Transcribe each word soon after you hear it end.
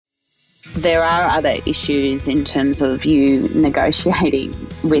There are other issues in terms of you negotiating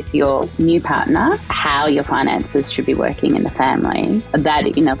with your new partner, how your finances should be working in the family. That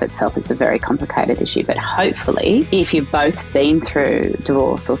in of itself is a very complicated issue. But hopefully, if you've both been through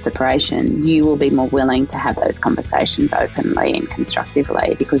divorce or separation, you will be more willing to have those conversations openly and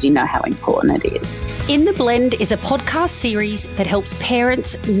constructively because you know how important it is. In the Blend is a podcast series that helps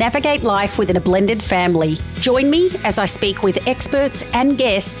parents navigate life within a blended family. Join me as I speak with experts and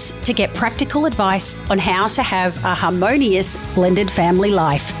guests to get practical advice on how to have a harmonious blended family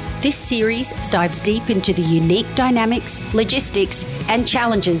life. This series dives deep into the unique dynamics, logistics, and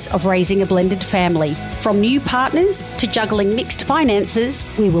challenges of raising a blended family. From new partners to juggling mixed finances,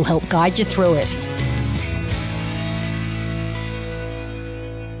 we will help guide you through it.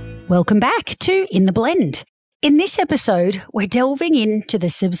 Welcome back to In the Blend. In this episode, we're delving into the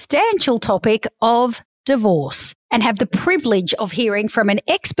substantial topic of divorce and have the privilege of hearing from an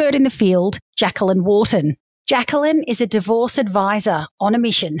expert in the field, Jacqueline Wharton. Jacqueline is a divorce advisor on a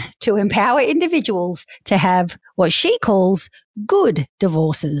mission to empower individuals to have what she calls good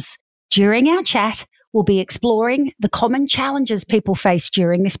divorces. During our chat, we'll be exploring the common challenges people face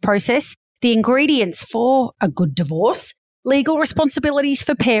during this process, the ingredients for a good divorce, legal responsibilities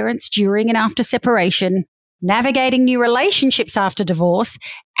for parents during and after separation, navigating new relationships after divorce,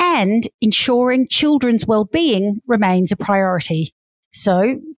 and ensuring children's well-being remains a priority.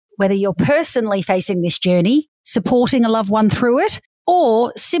 So, whether you're personally facing this journey, supporting a loved one through it,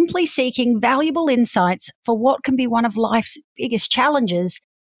 or simply seeking valuable insights for what can be one of life's biggest challenges,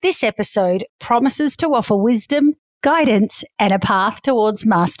 this episode promises to offer wisdom, guidance, and a path towards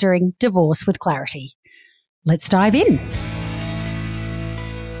mastering divorce with clarity. Let's dive in.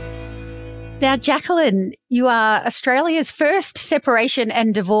 Now, Jacqueline, you are Australia's first separation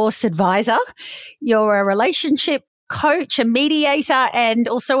and divorce advisor. You're a relationship coach, a mediator, and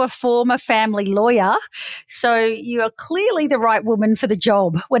also a former family lawyer. So you are clearly the right woman for the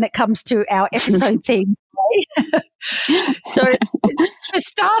job when it comes to our episode theme. So to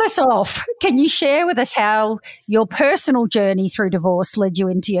start us off, can you share with us how your personal journey through divorce led you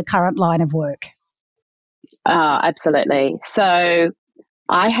into your current line of work? Absolutely. So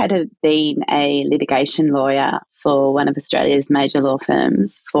I had been a litigation lawyer for one of Australia's major law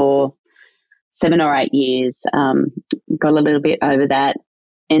firms for 7 or 8 years, got a little bit over that,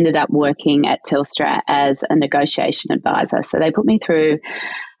 ended up working at Telstra as a negotiation advisor. So they put me through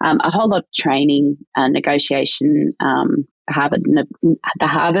a whole lot of training, negotiation, the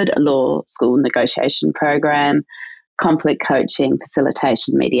Harvard Law School negotiation program, conflict coaching,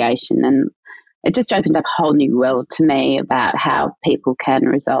 facilitation, mediation, and it just opened up a whole new world to me about how people can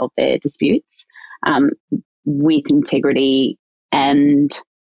resolve their disputes with integrity and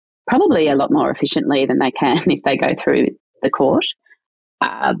probably a lot more efficiently than they can if they go through the court.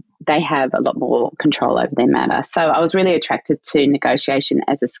 They have a lot more control over their matter. So I was really attracted to negotiation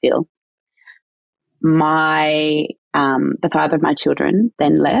as a skill. The father of my children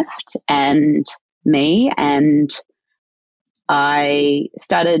then left and me, and I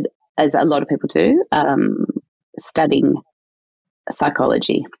started, as a lot of people do, studying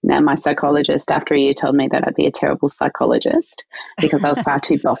psychology. Now, my psychologist, after a year, told me that I'd be a terrible psychologist because I was far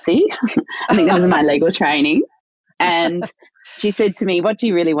too bossy. I think that was my legal training. And she said to me, "What do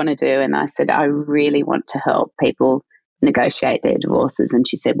you really want to do?" And I said, "I really want to help people negotiate their divorces." And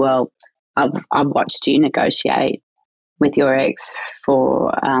she said, "Well, I've watched you negotiate with your ex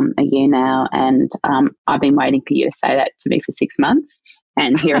for a year now, and I've been waiting for you to say that to me for 6 months.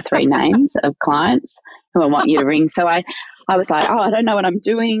 And here are 3 names of clients who I want you to ring." So I was like, I don't know what I'm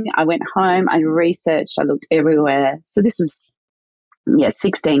doing. I went home, I researched, I looked everywhere. So this was,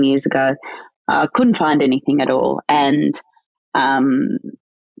 16 years ago. I couldn't find anything at all. And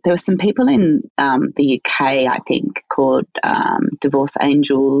there were some people in the UK, I think, called Divorce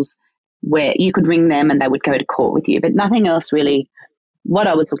Angels, where you could ring them and they would go to court with you, but nothing else really what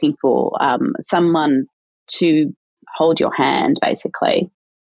I was looking for, someone to hold your hand basically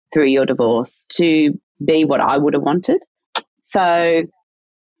through your divorce, to be what I would have wanted. So,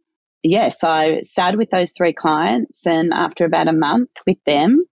 yes, I started with those 3 clients, and after about a month with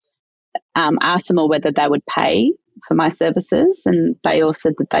them, asked them all whether they would pay for my services, and they all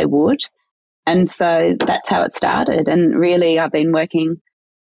said that they would. And so that's how it started. And really I've been working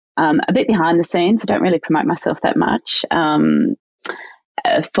a bit behind the scenes. I don't really promote myself that much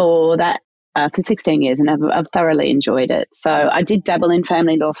for 16 years, and I've thoroughly enjoyed it. So I did dabble in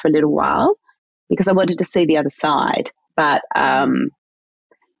family law for a little while because I wanted to see the other side. But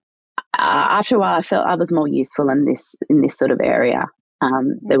after a while, I felt I was more useful in this sort of area.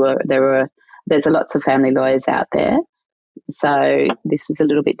 There's lots of family lawyers out there, So this was a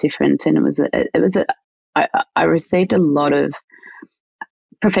little bit different, and I received a lot of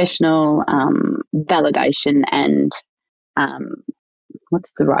professional validation and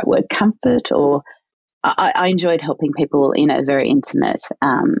what's the right word, comfort, or I enjoyed helping people in a very intimate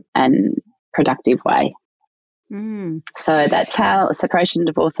and productive way. So that's how Separation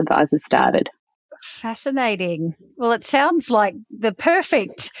Divorce Advisors started. Fascinating. Well, it sounds like the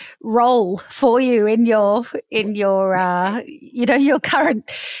perfect role for you in your your current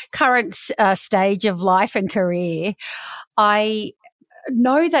stage of life and career. I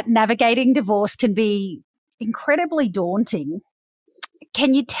know that navigating divorce can be incredibly daunting.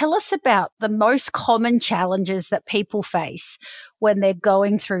 Can you tell us about the most common challenges that people face when they're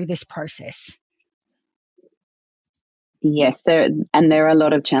going through this process? Yes, there are a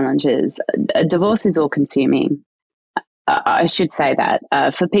lot of challenges. Divorce is all-consuming. I should say that.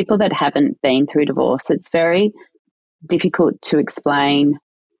 For people that haven't been through divorce, it's very difficult to explain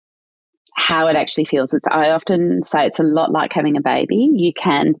how it actually feels. I often say it's a lot like having a baby. You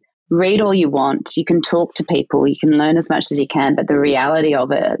can read all you want, you can talk to people, you can learn as much as you can, but the reality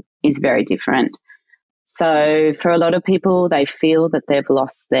of it is very different. So for a lot of people, they feel that they've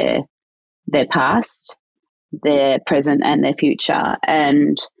lost their past, their present and their future,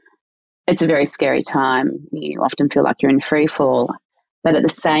 and it's a very scary time. You often feel like you're in free fall, but at the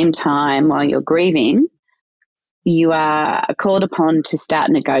same time, while you're grieving, you are called upon to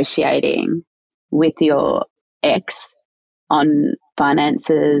start negotiating with your ex on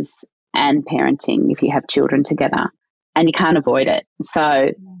finances and parenting if you have children together, and you can't avoid it. So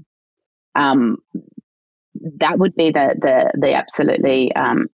that would be the absolutely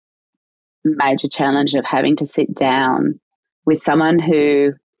major challenge of having to sit down with someone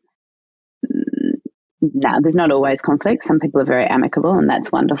who, now there's not always conflict. Some people are very amicable, and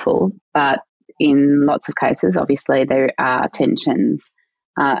that's wonderful, but in lots of cases, obviously, there are tensions,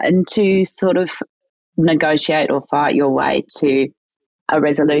 and to sort of negotiate or fight your way to a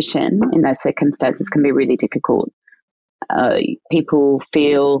resolution in those circumstances can be really difficult. People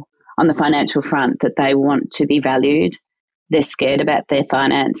feel on the financial front that they want to be valued. They're scared about their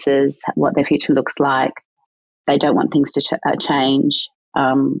finances, what their future looks like. They don't want things to change.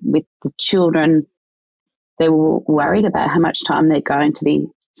 With the children, they're worried about how much time they're going to be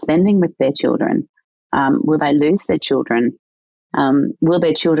spending with their children. Will they lose their children? Will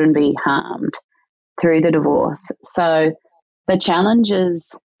their children be harmed through the divorce? So the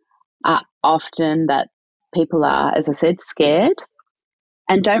challenges are often that people are, as I said, scared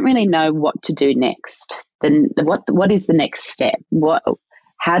and don't really know what to do next. Then what is the next step?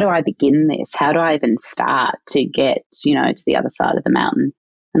 How do I begin this? How do I even start to get, to the other side of the mountain?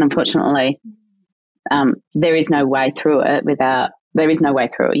 And unfortunately, there is no way through it there is no way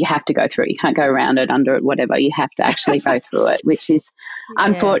through it. You have to go through it. You can't go around it, under it, whatever. You have to actually go through it, which is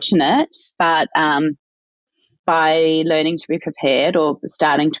unfortunate. But by learning to be prepared or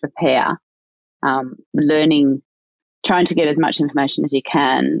starting to prepare, learning, trying to get as much information as you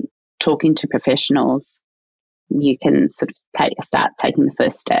can, talking to professionals, you can sort of start taking the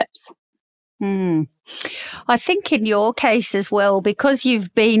first steps. I think in your case as well, because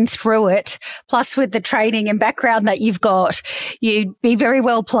you've been through it, plus with the training and background that you've got, you'd be very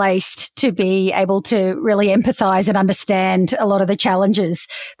well placed to be able to really empathise and understand a lot of the challenges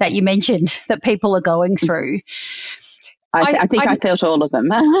that you mentioned that people are going through. I think I felt all of them.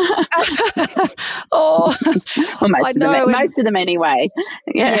 Well, most of them anyway.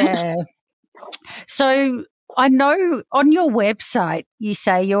 Yeah. So I know on your website you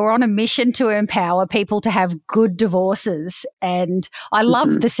say you're on a mission to empower people to have good divorces, and I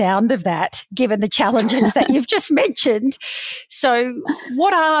love the sound of that given the challenges that you've just mentioned. So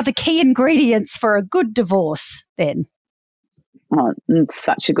what are the key ingredients for a good divorce then? Oh, it's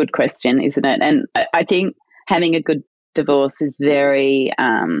such a good question, isn't it? And I think having a good divorce is very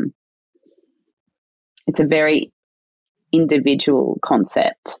it's a very individual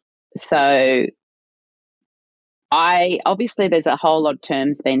concept. So obviously there's a whole lot of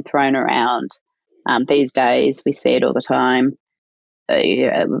terms being thrown around these days. We see it all the time.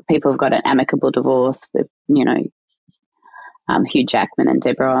 People have got an amicable divorce with, Hugh Jackman and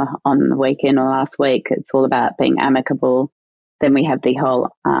Deborah on the weekend or last week. It's all about being amicable. Then we have the whole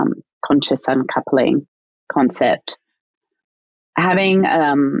conscious uncoupling concept. So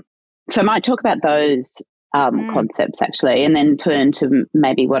I might talk about those concepts actually, and then turn to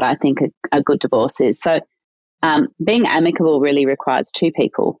maybe what I think a good divorce is. So being amicable really requires two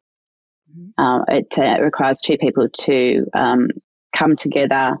people. It requires two people to come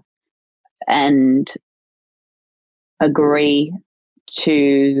together and agree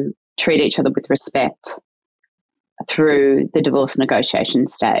to treat each other with respect, through the divorce negotiation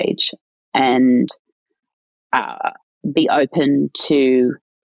stage and be open to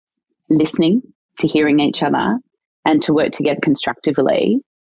listening, to hearing each other, and to work together constructively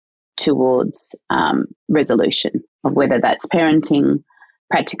towards resolution of whether that's parenting,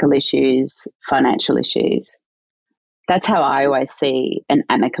 practical issues, financial issues. That's how I always see an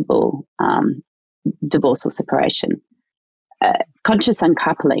amicable divorce or separation. Conscious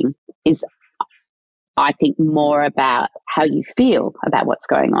uncoupling is, I think, more about how you feel about what's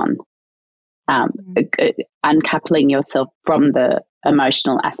going on. Uncoupling yourself from the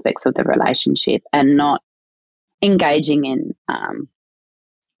emotional aspects of the relationship and not engaging in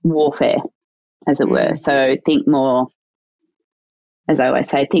warfare, as it were. So think more, as I always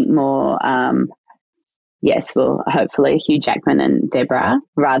say, yes, well, hopefully Hugh Jackman and Deborah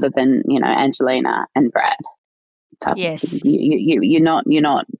rather than, Angelina and Brad. Yes. You're not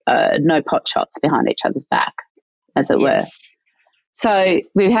no pot shots behind each other's back, as it were. So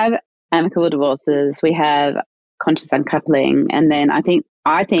we have amicable divorces, we have conscious uncoupling, and then I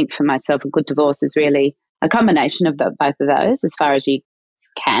think for myself a good divorce is really a combination of both of those as far as you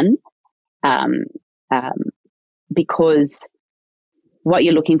can, because what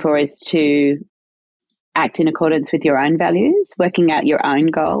you're looking for is to act in accordance with your own values, working out your own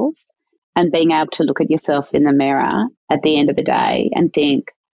goals, and being able to look at yourself in the mirror at the end of the day and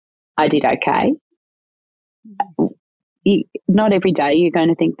think, I did okay. Not every day you're going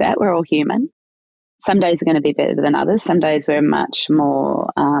to think that. We're all human. Some days are going to be better than others. Some days we're much more,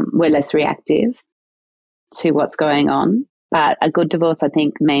 we're less reactive to what's going on. But a good divorce, I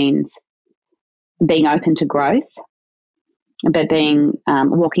think, means being open to growth, but being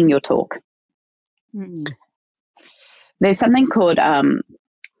walking your talk. There's something called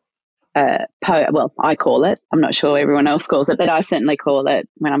I call it, I'm not sure everyone else calls it, but I certainly call it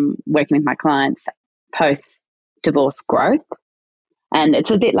when I'm working with my clients, post-divorce growth. And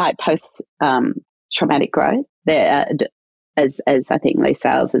it's a bit like post-traumatic growth. There, as I think Lee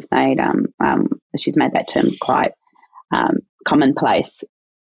Sales has made, she's made that term quite commonplace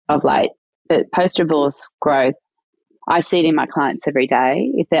of late. But post-divorce growth, I see it in my clients every day.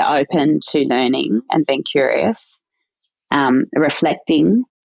 If they're open to learning and being curious, reflecting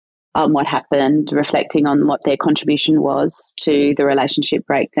on what happened, reflecting on what their contribution was to the relationship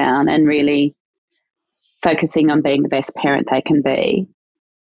breakdown, and really focusing on being the best parent they can be,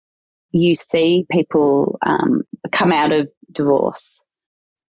 you see people come out of divorce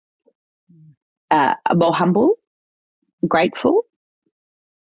more humble, grateful,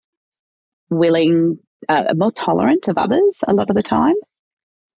 willing, more tolerant of others a lot of the time.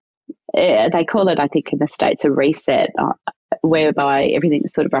 They call it, I think, in the States, a reset, whereby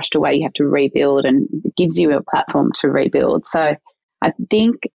everything's sort of rushed away. You have to rebuild, and it gives you a platform to rebuild. So I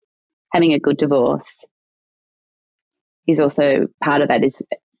think having a good divorce is also part of that, is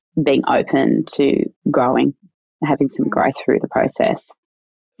being open to growing, having some growth through the process.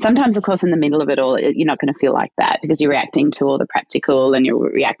 Sometimes, of course, in the middle of it all, you're not going to feel like that because you're reacting to all the practical and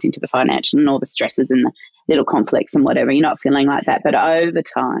you're reacting to the financial and all the stresses and the little conflicts and whatever. You're not feeling like that. But over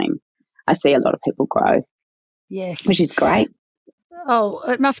time, I see a lot of people grow. Yes. Which is great. Oh,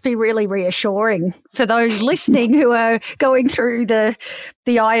 it must be really reassuring for those listening who are going through the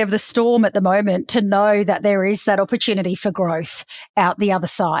eye of the storm at the moment to know that there is that opportunity for growth out the other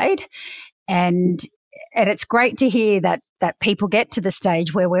side. And it's great to hear that people get to the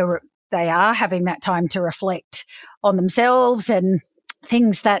stage where they are having that time to reflect on themselves and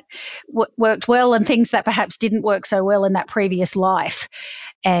things that worked well and things that perhaps didn't work so well in that previous life.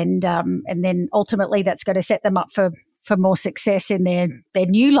 And then ultimately that's going to set them up for more success in their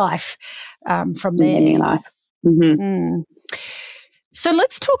new life from there. New life. Mm-hmm. So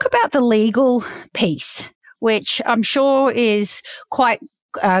let's talk about the legal piece, which I'm sure is quite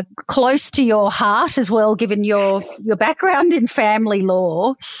close to your heart as well, given your background in family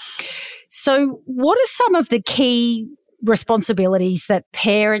law. So what are some of the key responsibilities that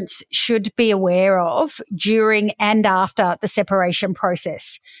parents should be aware of during and after the separation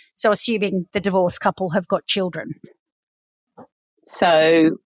process? So assuming the divorced couple have got children.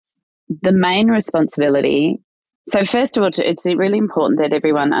 So the main responsibility, so first of all, it's really important that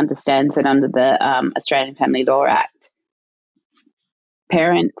everyone understands that under the Australian Family Law Act,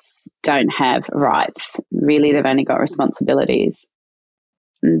 parents don't have rights. Really, they've only got responsibilities.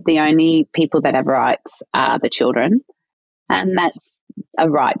 The only people that have rights are the children, and that's a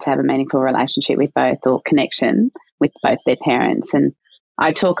right to have a meaningful relationship with both, or connection with both their parents. And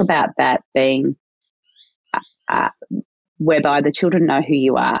I talk about that being whereby the children know who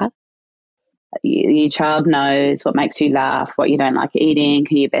you are, Your child knows what makes you laugh, what you don't like eating,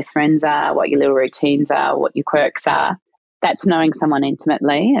 who your best friends are, what your little routines are, what your quirks are. That's knowing someone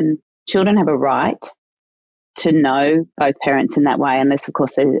intimately, and children have a right to know both parents in that way, unless, of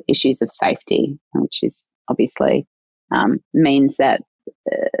course, there's issues of safety, which is obviously means that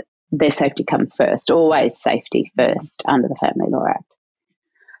their safety comes first, always safety first under the Family Law Act.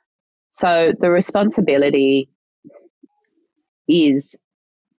 So the responsibility is,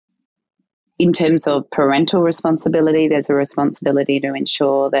 in terms of parental responsibility, there's a responsibility to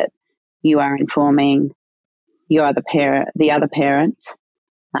ensure that you are informing the other parent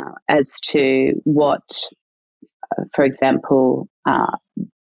as to what, for example,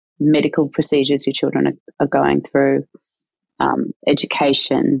 medical procedures your children are going through,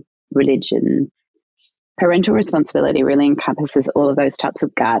 education, religion. Parental responsibility really encompasses all of those types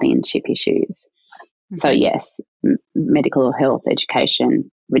of guardianship issues. Mm-hmm. So, yes, medical or health,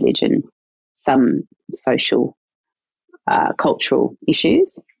 education, religion, some social, cultural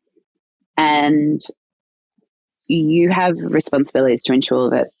issues. And you have responsibilities to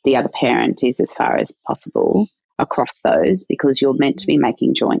ensure that the other parent is as far as possible across those, because you're meant to be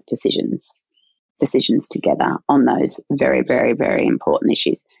making joint decisions together on those very, very, very important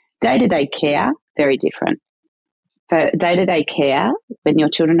issues. Day-to-day care, very different. For day-to-day care, when your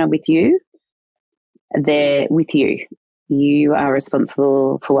children are with you, they're with you. You are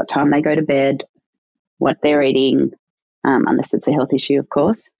responsible for what time they go to bed, what they're eating, unless it's a health issue, of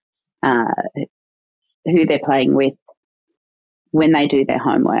course, who they're playing with, when they do their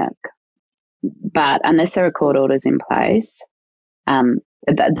homework. But unless there are court orders in place,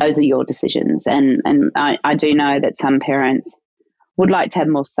 those are your decisions. And I do know that some parents would like to have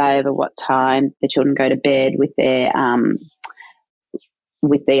more say over what time the children go to bed with their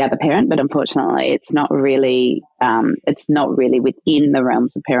with the other parent, but unfortunately it's not really within the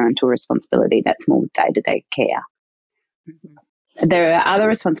realms of parental responsibility. That's more day-to-day care. Mm-hmm. There are other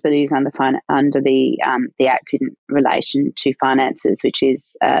responsibilities under the Act in relation to finances, which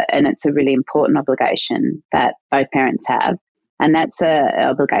is and it's a really important obligation that both parents have, and that's an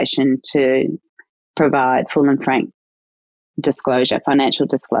obligation to provide full and frank financial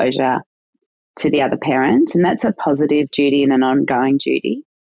disclosure to the other parent, and that's a positive duty and an ongoing duty.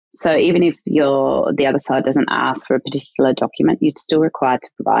 So even if the other side doesn't ask for a particular document, you're still required to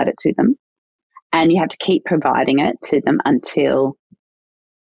provide it to them, and you have to keep providing it to them until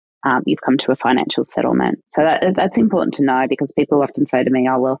you've come to a financial settlement. So that's important to know, because people often say to me,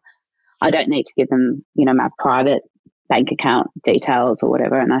 "Oh, well, I don't need to give them, my private bank account details or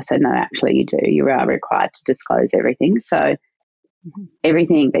whatever." And I said, "No, actually, you do. You are required to disclose everything." So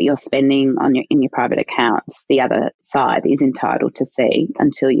everything that you're spending in your private accounts, the other side is entitled to see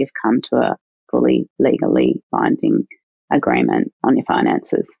until you've come to a fully legally binding agreement on your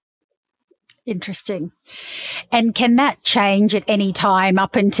finances. Interesting. And can that change at any time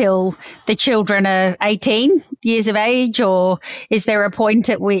up until the children are 18 years of age, or is there a point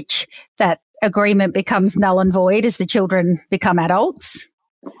at which that agreement becomes null and void as the children become adults?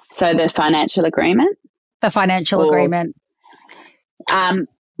 So the financial agreement? The financial agreement.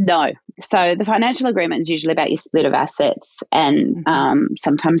 No. So the financial agreement is usually about your split of assets and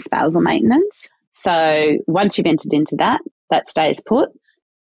sometimes spousal maintenance. So once you've entered into that stays put.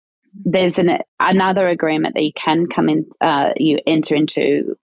 There's another agreement that you can you enter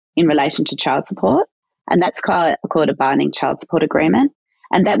into in relation to child support, and that's called a binding child support agreement,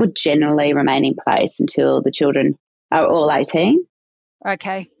 and that would generally remain in place until the children are all 18.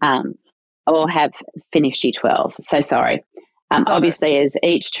 Okay. Or have finished year 12. So sorry. Obviously, as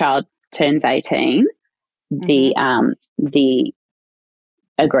each child turns 18, the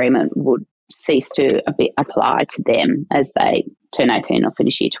agreement would cease to apply to them as they turn 18 or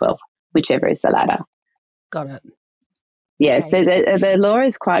finish year 12, whichever is the latter. Got it. Yes, okay. The law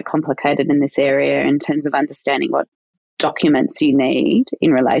is quite complicated in this area in terms of understanding what documents you need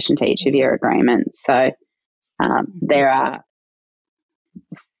in relation to each of your agreements. So there are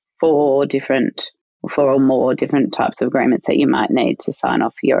four or more different types of agreements that you might need to sign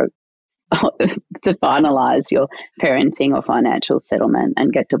off to finalise your parenting or financial settlement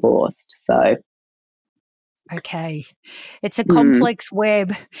and get divorced. So, okay, it's a complex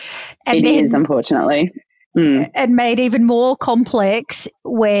web. And it is, unfortunately. And made even more complex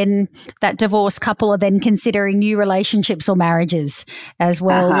when that divorced couple are then considering new relationships or marriages as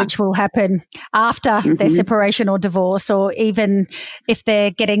well, which will happen after their separation or divorce, or even if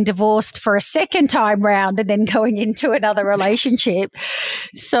they're getting divorced for a second time round and then going into another relationship.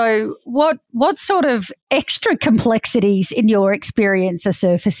 So what sort of extra complexities in your experience are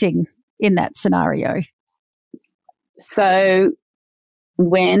surfacing in that scenario? So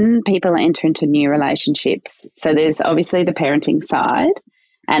when people enter into new relationships, so there's obviously the parenting side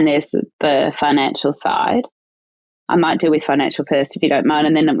and there's the financial side. I might deal with financial first if you don't mind,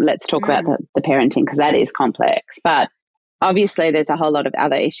 and then let's talk about the parenting, because that is complex. But obviously there's a whole lot of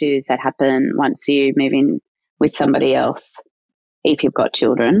other issues that happen once you move in with somebody else, if you've got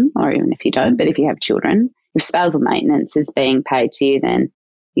children, or even if you don't, but if you have children. If spousal maintenance is being paid to you, then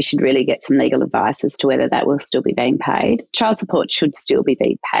you should really get some legal advice as to whether that will still be being paid. Child support should still be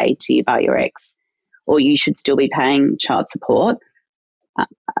being paid to you by your ex, or you should still be paying child support.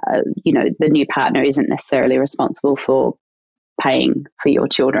 The new partner isn't necessarily responsible for paying for your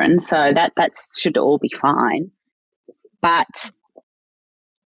children, so that should all be fine. But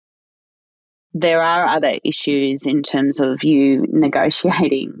there are other issues in terms of you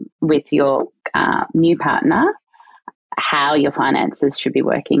negotiating with your new partner how your finances should be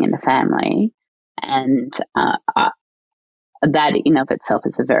working in the family, and that in of itself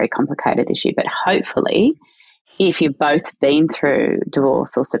is a very complicated issue. But hopefully, if you've both been through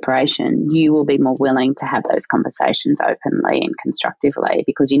divorce or separation, you will be more willing to have those conversations openly and constructively,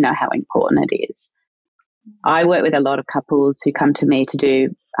 because you know how important it is. I work with a lot of couples who come to me to do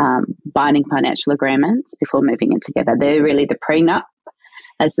binding financial agreements before moving in together. They're really the prenup,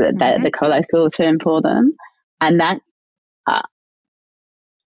 as the colloquial term for them, and that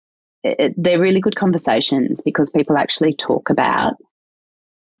they're really good conversations, because people actually talk about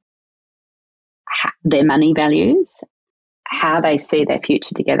their money values, how they see their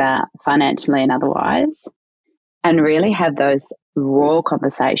future together financially and otherwise, and really have those raw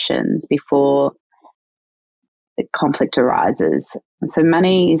conversations before the conflict arises. So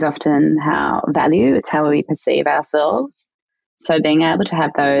money is often it's how we perceive ourselves. So being able to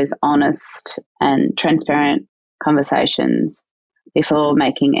have those honest and transparent conversations before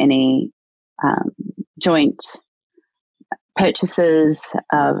making any joint purchases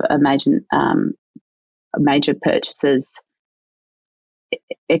of major purchases,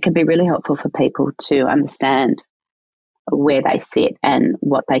 it can be really helpful for people to understand where they sit and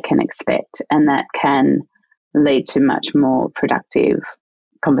what they can expect, and that can lead to much more productive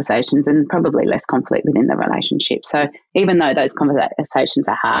conversations and probably less conflict within the relationship. So even though those conversations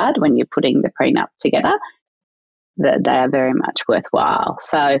are hard when you're putting the prenup together, they are very much worthwhile.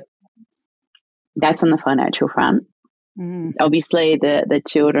 So that's on the financial front. Obviously the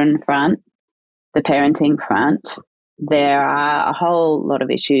children front, the parenting front, there are a whole lot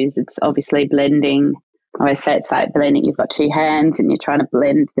of issues. It's obviously blending. I always say it's like blending. You've got two hands and you're trying to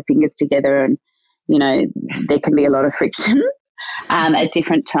blend the fingers together, and there can be a lot of friction at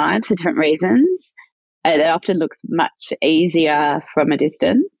different times for different reasons. It often looks much easier from a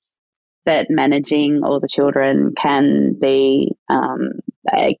distance, but managing all the children can be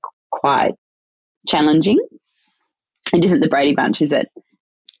quite challenging. It isn't the Brady Bunch, is it?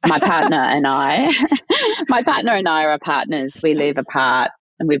 My partner and I are partners. We live apart,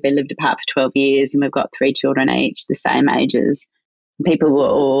 and we've been lived apart for 12 years, and we've got 3 children each, the same ages. People were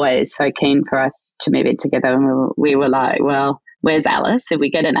always so keen for us to move in together, and we were like, well, where's Alice? If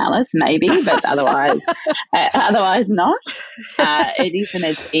we get an Alice, maybe, but otherwise not. It isn't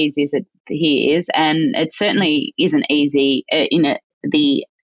as easy as it here is, and it certainly isn't easy in the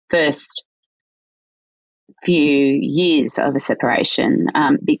first few years of a separation,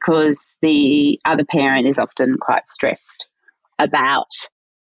 because the other parent is often quite stressed about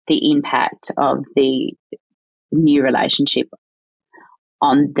the impact of the new relationship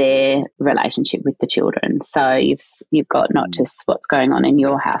on their relationship with the children. So you've got not just what's going on in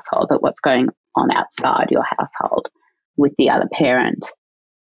your household, but what's going on outside your household with the other parent.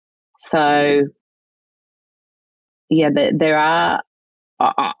 So, yeah, there are.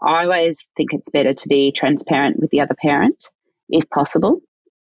 I always think it's better to be transparent with the other parent, if possible.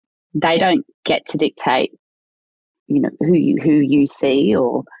 They don't get to dictate, who you see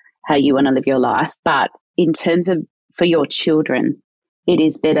or how you want to live your life. But in terms of for your children, it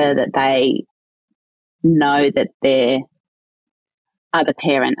is better that they know that their other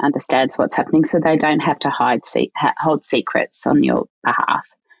parent understands what's happening, so they don't have to hold secrets on your behalf.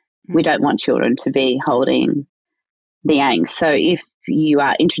 We don't want children to be holding the angst. So if you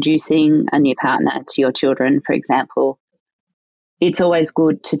are introducing a new partner to your children, for example, it's always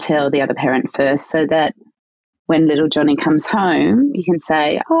good to tell the other parent first, so that when little Johnny comes home, you can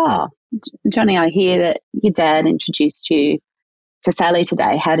say, oh, Johnny, I hear that your dad introduced you to Sally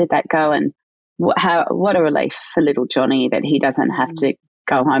today. How did that go? And what a relief for little Johnny that he doesn't have to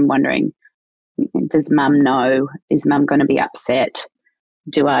go home wondering, does mum know? Is mum going to be upset?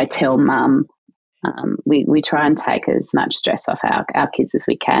 Do I tell mum? We try and take as much stress off our kids as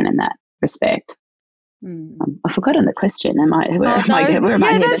we can in that respect. I've forgotten the question. Where am I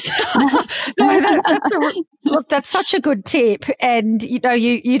headed? Look, that's such a good tip. And,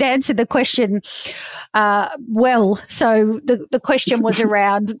 you'd answered the question well. So the question was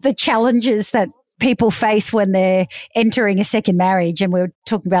around the challenges that people face when they're entering a second marriage, and we were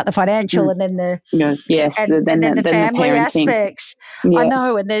talking about the financial and then the family aspects. Yeah. I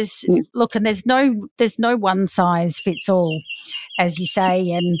know, and there's no one size fits all, as you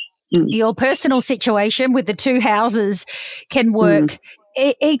say, and your personal situation with the two houses can work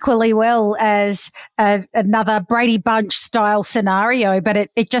equally well as another Brady Bunch style scenario, but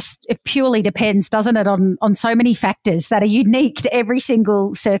it purely depends, doesn't it, on so many factors that are unique to every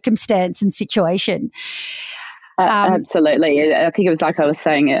single circumstance and situation. Absolutely. I think it was like I was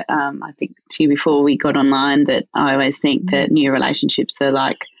saying, I think to you before we got online, that I always think that new relationships are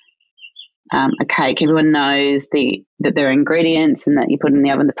like a cake. Everyone knows that there are ingredients and that you put in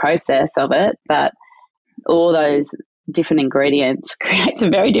the oven, the process of it, but all those different ingredients creates a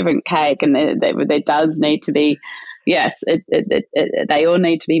very different cake, and there does need to be, they all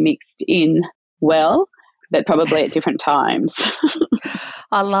need to be mixed in well, but probably at different times.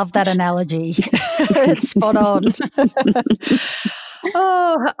 I love that analogy. It's spot on.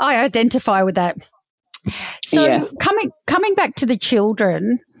 Oh, I identify with that. So coming back to the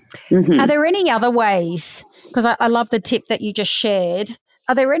children, are there any other ways, because I love the tip that you just shared,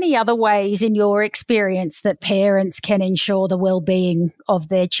 are there any other ways in your experience that parents can ensure the well-being of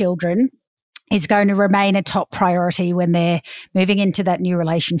their children is going to remain a top priority when they're moving into that new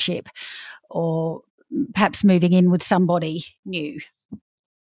relationship, or perhaps moving in with somebody new?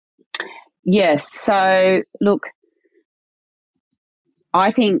 Yes. So, look,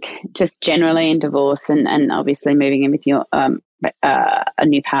 I think just generally in divorce and obviously moving in with your a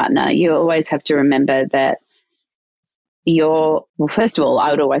new partner, you always have to remember that first of all,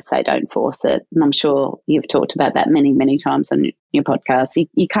 I would always say don't force it. And I'm sure you've talked about that many, many times on your podcast.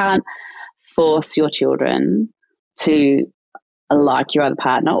 You can't force your children to like your other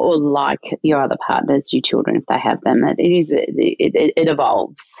partner or like your other partner's your children if they have them. It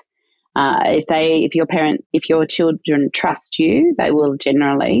evolves. If your children trust you, they will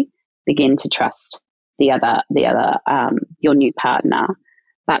generally begin to trust the other your new partner.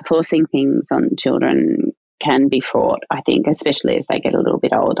 But forcing things on children can be fraught, I think, especially as they get a little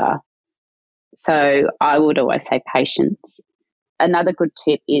bit older. So I would always say patience. Another good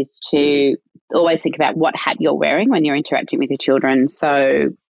tip is to always think about what hat you're wearing when you're interacting with your children. So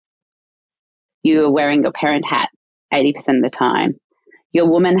you're wearing your parent hat 80% of the time. Your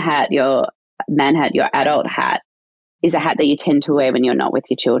woman hat, your man hat, your adult hat is a hat that you tend to wear when you're not with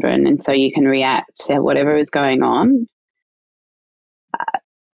your children. And so you can react to whatever is going on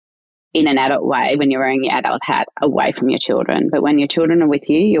in an adult way when you're wearing your adult hat away from your children. But when your children are with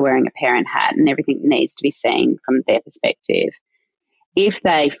you, you're wearing a parent hat and everything needs to be seen from their perspective. If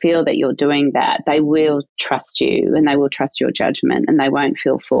they feel that you're doing that, they will trust you and they will trust your judgment, and they won't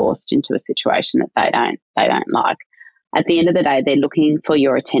feel forced into a situation that they don't like. At the end of the day, they're looking for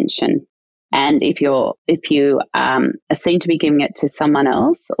your attention. And if you are seen to be giving it to someone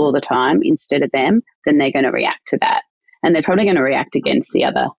else all the time instead of them, then they're going to react to that. And they're probably going to react against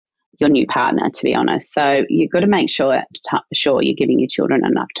your new partner, to be honest. So you've got to make sure you're giving your children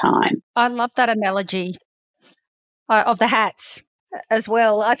enough time. I love that analogy of the hats as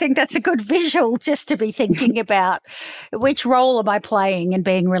well. I think that's a good visual just to be thinking about which role am I playing, and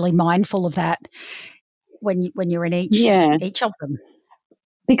being really mindful of that when you're in each of them.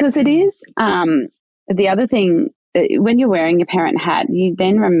 Because it is the other thing, when you're wearing your parent hat, you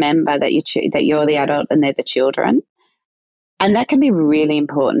then remember that you're the adult and they're the children. And that can be really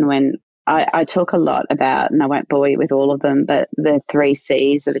important when I talk a lot about, and I won't bore you with all of them, but the 3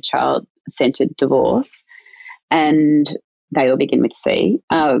 C's of a child-centered divorce, and they all begin with C.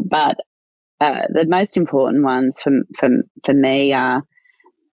 But the most important ones for me are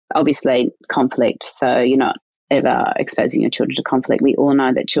obviously conflict. So you're not ever exposing your children to conflict. We all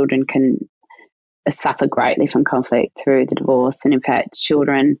know that children can suffer greatly from conflict through the divorce. And in fact,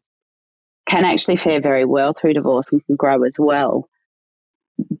 children can actually fare very well through divorce and can grow as well.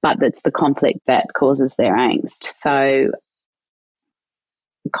 But it's the conflict that causes their angst. So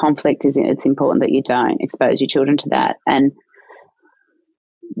conflict it's important that you don't expose your children to that. And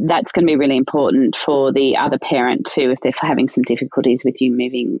that's going to be really important for the other parent too, if they're having some difficulties with you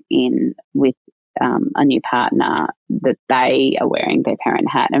moving in with a new partner, that they are wearing their parent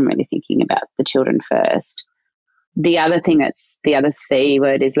hat and really thinking about the children first. The other thing the other C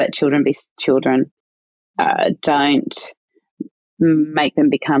word is let children be children. Don't make them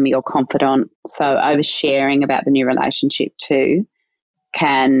become your confidant. So oversharing about the new relationship too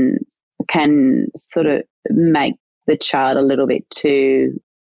can can sort of make the child a little bit too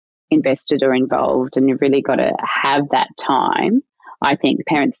invested or involved, and you've really got to have that time. I think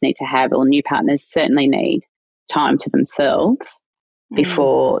parents need to have, or new partners certainly need, time to themselves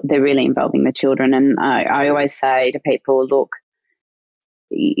before they're really involving the children. And I always say to people, look,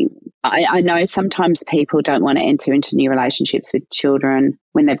 I know sometimes people don't want to enter into new relationships with children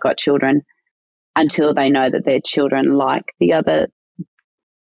when they've got children until they know that their children like the other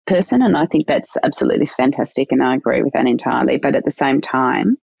person, and I think that's absolutely fantastic, and I agree with that entirely. But at the same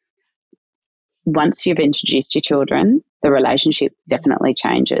time, once you've introduced your children, the relationship definitely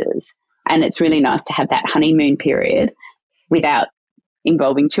changes, and it's really nice to have that honeymoon period without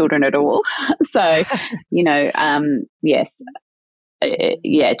involving children at all. So, yes,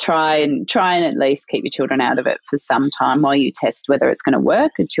 try and at least keep your children out of it for some time while you test whether it's going to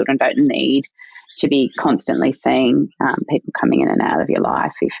work. And children don't need to be constantly seeing people coming in and out of your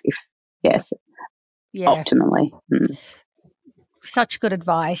life optimally. Such good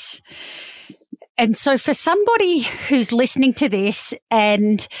advice. And so for somebody who's listening to this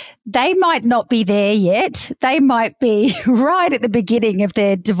and they might not be there yet, they might be right at the beginning of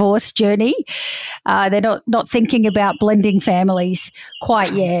their divorce journey. They're not thinking about blending families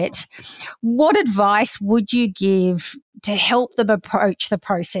quite yet. What advice would you give to help them approach the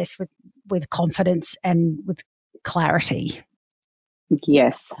process with confidence and with clarity?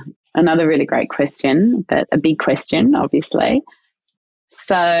 Yes, another really great question, but a big question, obviously.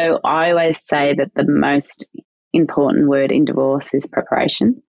 So I always say that the most important word in divorce is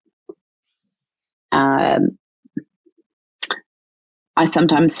preparation. I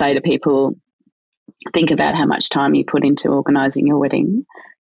sometimes say to people, think about how much time you put into organising your wedding,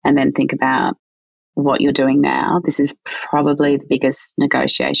 and then think about what you're doing now. This is probably the biggest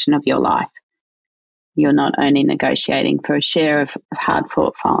negotiation of your life. You're not only negotiating for a share of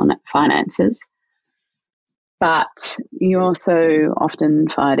hard-fought finances, but you're also often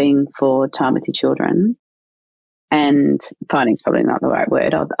fighting for time with your children. And fighting is probably not the right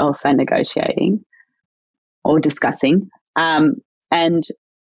word. I'll say negotiating or discussing. And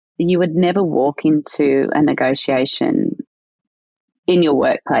you would never walk into a negotiation in your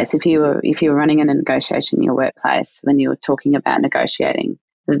workplace. If you were running a negotiation in your workplace, when you were talking about negotiating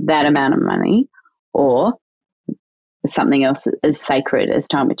that amount of money or something else as sacred as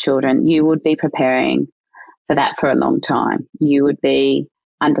time with children, you would be preparing for that for a long time. You would be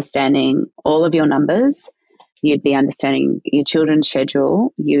understanding all of your numbers. You'd be understanding your children's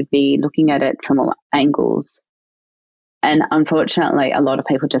schedule. You'd be looking at it from all angles. And unfortunately, a lot of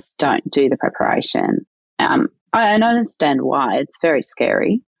people just don't do the preparation. I understand why. It's very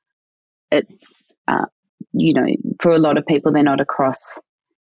scary. It's, for a lot of people, they're not across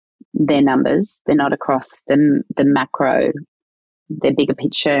their numbers. They're not across the macro, their bigger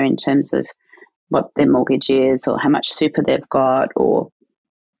picture in terms of what their mortgage is or how much super they've got, or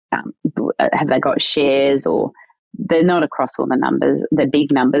have they got shares, or they're not across all the numbers, the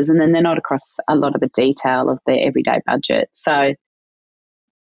big numbers, and then they're not across a lot of the detail of their everyday budget. So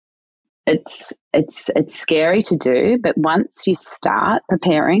it's scary to do, but once you start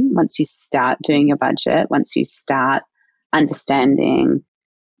preparing, once you start doing your budget, once you start understanding,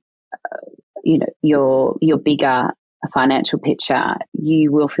 your bigger financial picture,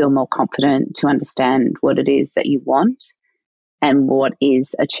 you will feel more confident to understand what it is that you want and what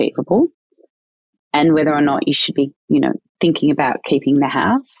is achievable, and whether or not you should be, thinking about keeping the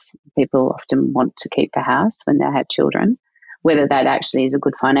house. People often want to keep the house when they have children, whether that actually is a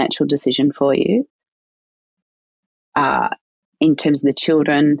good financial decision for you. In terms of the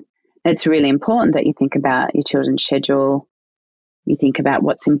children, it's really important that you think about your children's schedule. You think about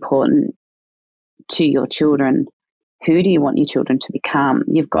what's important to your children. Who do you want your children to become?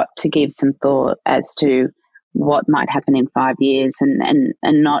 You've got to give some thought as to what might happen in 5 years and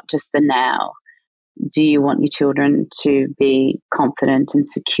not just the now. Do you want your children to be confident and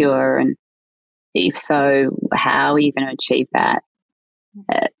secure? And if so, how are you going to achieve that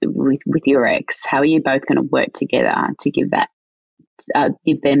with your ex? How are you both going to work together to give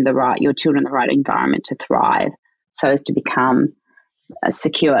them your children the right environment to thrive so as to become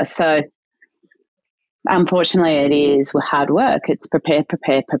secure? So unfortunately, it is hard work. It's prepare.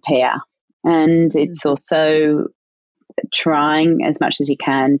 And it's also trying as much as you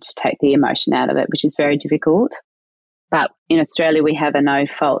can to take the emotion out of it, which is very difficult. But in Australia, we have a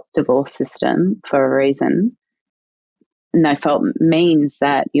no-fault divorce system for a reason. No fault means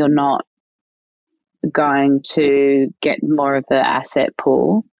that you're not going to get more of the asset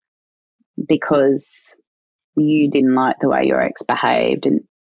pool because you didn't like the way your ex behaved,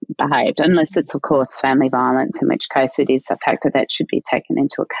 unless it's, of course, family violence, in which case it is a factor that should be taken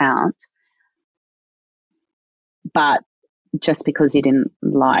into account. But just because you didn't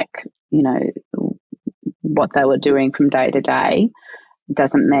like, what they were doing from day to day,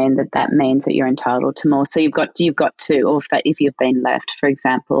 doesn't mean that means that you're entitled to more. So you've got to, or if you've been left, for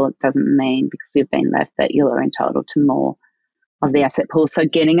example, it doesn't mean because you've been left that you're entitled to more of the asset pool. So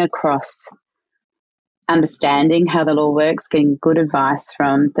getting across, understanding how the law works, getting good advice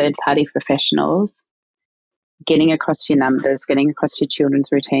from third-party professionals, getting across your numbers, getting across your children's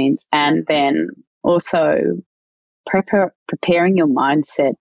routines, and then also preparing your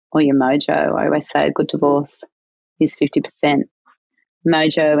mindset or your mojo. I always say a good divorce is 50%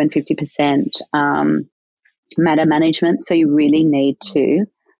 mojo and 50% matter management. So you really need to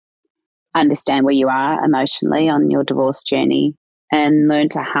understand where you are emotionally on your divorce journey and learn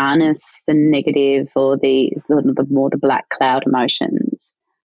to harness the negative or the black cloud emotions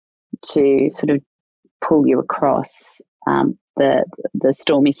to sort of pull you across the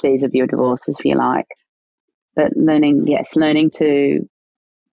stormy seas of your divorce, if you like. But learning to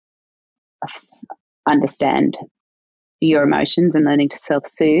understand your emotions and learning to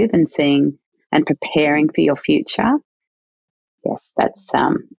self-soothe and seeing and preparing for your future. Yes, that's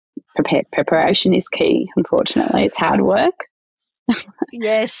preparation is key, unfortunately. It's hard work.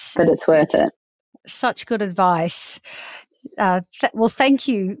 Yes. But it's worth it. Such good advice. Well, thank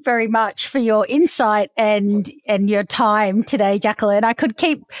you very much for your insight and your time today, Jacqueline. I could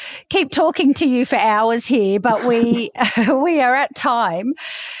keep talking to you for hours here, but we are at time.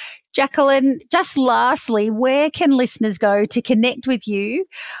 Jacqueline, just lastly, where can listeners go to connect with you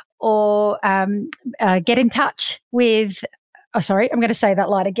or get in touch with – I'm going to say that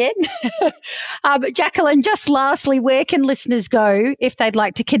line again. Jacqueline, just lastly, where can listeners go if they'd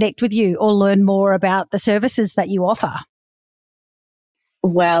like to connect with you or learn more about the services that you offer?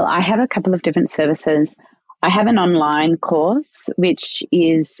 Well, I have a couple of different services. I have an online course, which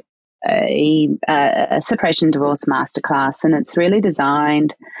is a separation divorce masterclass, and it's really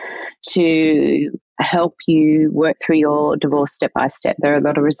designed to help you work through your divorce step by step. There are a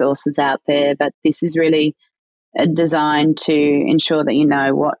lot of resources out there, but this is really designed to ensure that you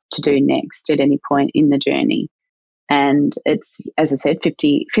know what to do next at any point in the journey. And it's, as I said,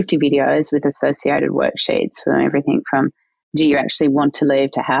 50 videos with associated worksheets for everything from do you actually want to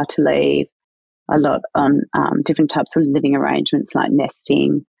leave to how to leave, a lot on different types of living arrangements like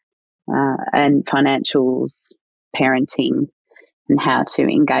nesting and financials, parenting, and how to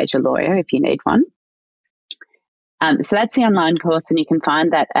engage a lawyer if you need one. So that's the online course, and you can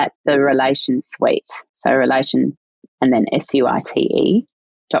find that at the Relation Suite. So relation and then suite.com.au.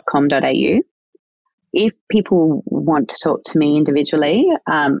 If people want to talk to me individually,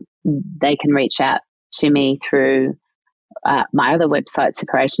 they can reach out to me through my other website,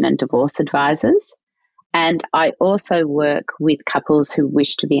 Separation and Divorce Advisors. And I also work with couples who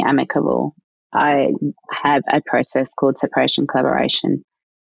wish to be amicable. I have a process called Separation Collaboration,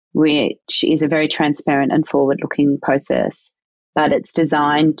 which is a very transparent and forward-looking process, but it's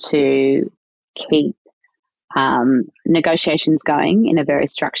designed to keep negotiations going in a very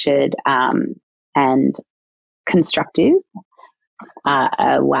structured and constructive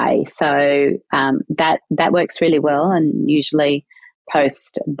way. So that works really well, and usually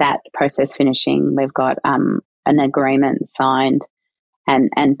post that process finishing, we've got an agreement signed,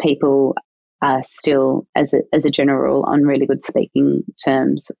 and people are still, as a general rule, on really good speaking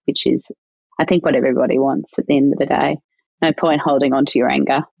terms, which is, I think, what everybody wants at the end of the day. No point holding on to your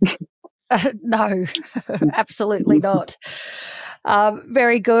anger. No, absolutely not.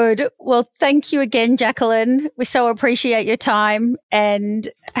 Very good. Well, thank you again, Jacqueline. We so appreciate your time, and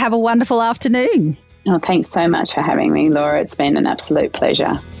have a wonderful afternoon. Oh, thanks so much for having me, Laura. It's been an absolute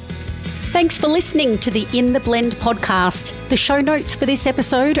pleasure. Thanks for listening to the In the Blend podcast. The show notes for this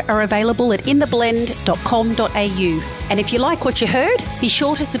episode are available at intheblend.com.au. And if you like what you heard, be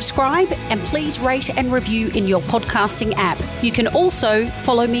sure to subscribe and please rate and review in your podcasting app. You can also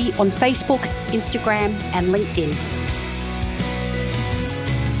follow me on Facebook, Instagram, and LinkedIn.